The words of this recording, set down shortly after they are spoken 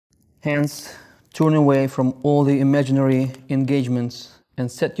Hence, turn away from all the imaginary engagements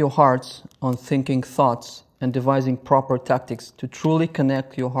and set your hearts on thinking thoughts and devising proper tactics to truly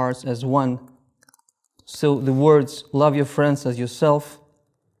connect your hearts as one. So the words, love your friends as yourself,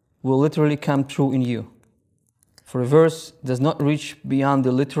 will literally come true in you. For a verse does not reach beyond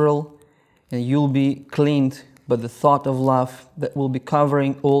the literal, and you'll be cleaned by the thought of love that will be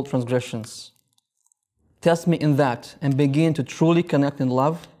covering all transgressions. Test me in that and begin to truly connect in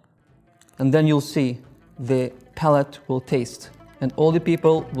love, and then you'll see the palate will taste, and all the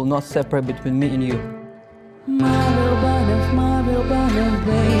people will not separate between me and you.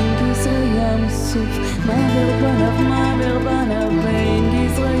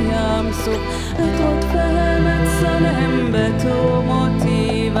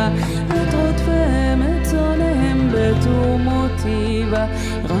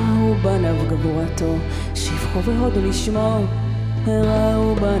 ראו בניו גבורתו, שבחו והודו לשמו.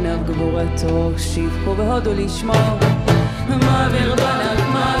 ראו בניו גבורתו, שבחו והודו לשמו. מעביר בניו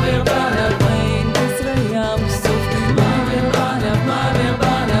בין גזרי ים סוף. מעביר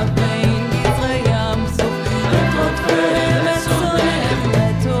בניו בין גזרי ים סוף. את רודפיהם את שונאיהם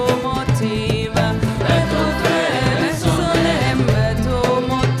מתו מוטיבה. את רודפיהם את שונאיהם מתו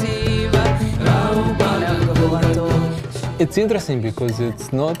מוטיבה. ראו בניו גבורתו. It's interesting because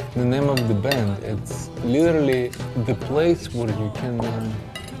it's not the name of the band, it's literally the place where you can,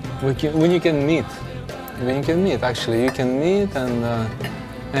 when you can meet. When you can meet, actually, you can meet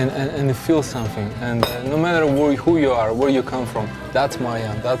and feel something. And no matter who you are, where you come from, that's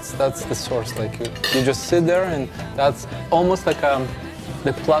Mayam, that's the source. Like you just sit there, and that's almost like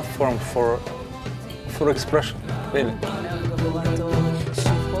the platform for expression, really.